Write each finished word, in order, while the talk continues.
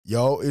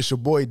Yo, it's your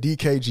boy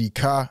DKG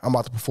Kai. I'm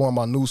about to perform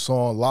my new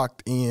song,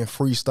 Locked In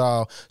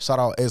Freestyle. Shout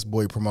out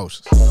SBoy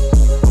Promotions.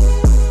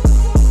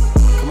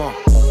 Come on.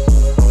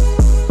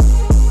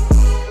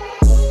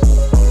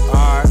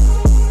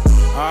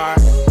 Alright.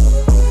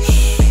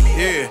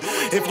 Yeah.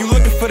 If you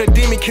looking for the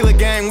demon killer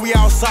gang, we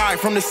outside.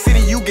 From the city,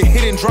 you get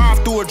hit and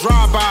drive through a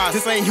drive-by.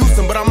 This ain't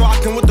Houston, but I'm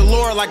locked in with the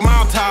Lord like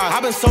mob ties.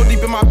 I've been so deep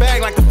in my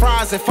bag like the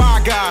fries at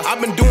Five Guys.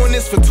 I've been doing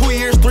this for 2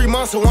 years, 3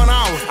 months, and 1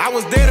 hour. I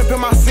was dead up in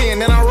my sin,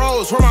 then I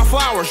rose. Where my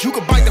flowers? You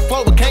could bite the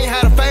flow, but can't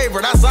have a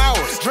favor, that's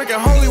ours. Drinking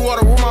holy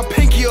water with my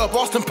pinky up,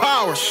 Austin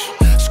Powers.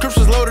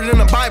 Scriptures loaded in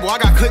the Bible, I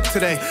got clipped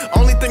today.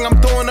 Only thing I'm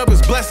throwing up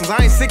is blessings,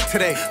 I ain't sick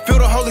today. Feel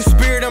the Holy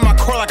Spirit in my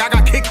core like I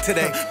got kicked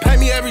today. Pay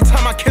me every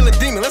time I kill a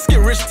demon, let's get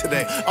rich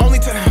today. Hold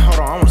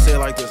on, I wanna say it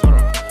like this, hold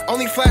on.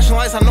 Only flashing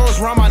lights I know is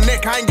around my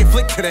neck, I ain't get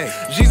flicked today.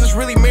 Jesus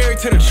really married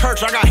to the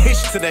church, I got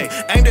hitched today.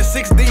 Aimed at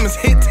 6 demons,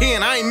 hit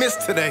 10, I ain't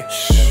missed today.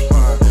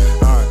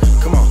 Alright,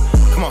 come on.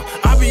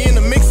 I be in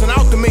the mix and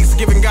out the mix,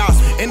 giving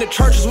gospel. In the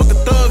churches with the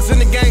thugs and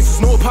the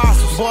gangsters, new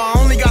apostles. Boy, I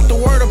only got the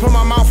word up in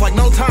my mouth like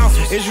no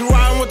tonsils. Is you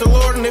riding with the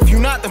Lord, and if you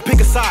not, then pick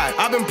a side.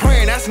 I've been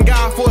praying, asking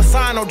God for a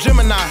sign, no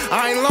Gemini.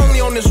 I ain't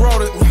lonely on this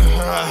road.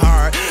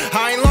 Alright,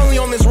 I ain't lonely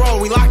on this road.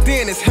 We locked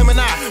in, it's him and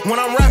I. When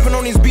I'm rapping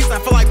on these beats, I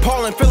feel like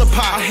Paul and Philippi.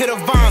 I hit a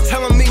vine,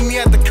 tell him meet me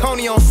at the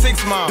Coney on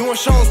 6 Mile. Doing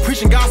shows,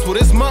 preaching gospel.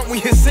 This month we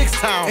hit 6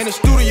 towns. In the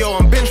studio,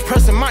 I'm bench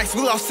pressing mics,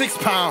 we lost 6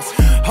 pounds.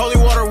 Holy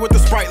water with the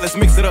Sprite, let's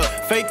mix it up.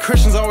 Fake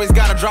Christians always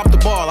gotta drop the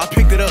ball, I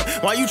picked it up.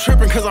 Why you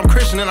tripping? Cause I'm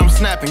Christian and I'm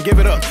snapping, give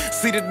it up.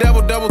 See the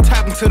devil double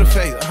tap him to the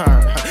face.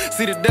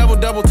 See the devil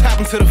double tap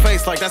him to the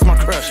face like that's my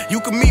crush. You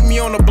can meet me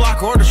on the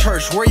block or the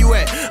church, where you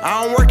at?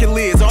 I don't work at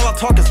Lids, all I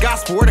talk is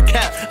gospel, where the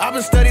cap? I've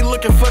been steady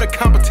looking for the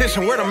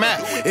competition, where the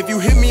map? If you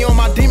hit me on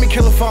my demon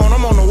killer phone,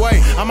 I'm on the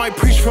way. I might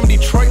preach from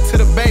Detroit to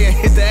the Bay and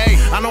hit the A.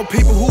 I know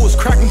people who was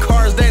cracking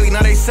cars daily,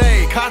 now they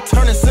say God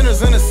turning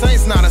sinners into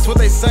saints now, that's what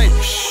they say.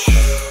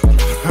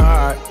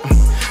 Alright,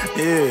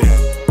 yeah.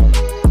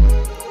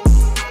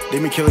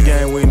 Demon killer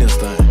gang, we in this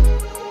thing.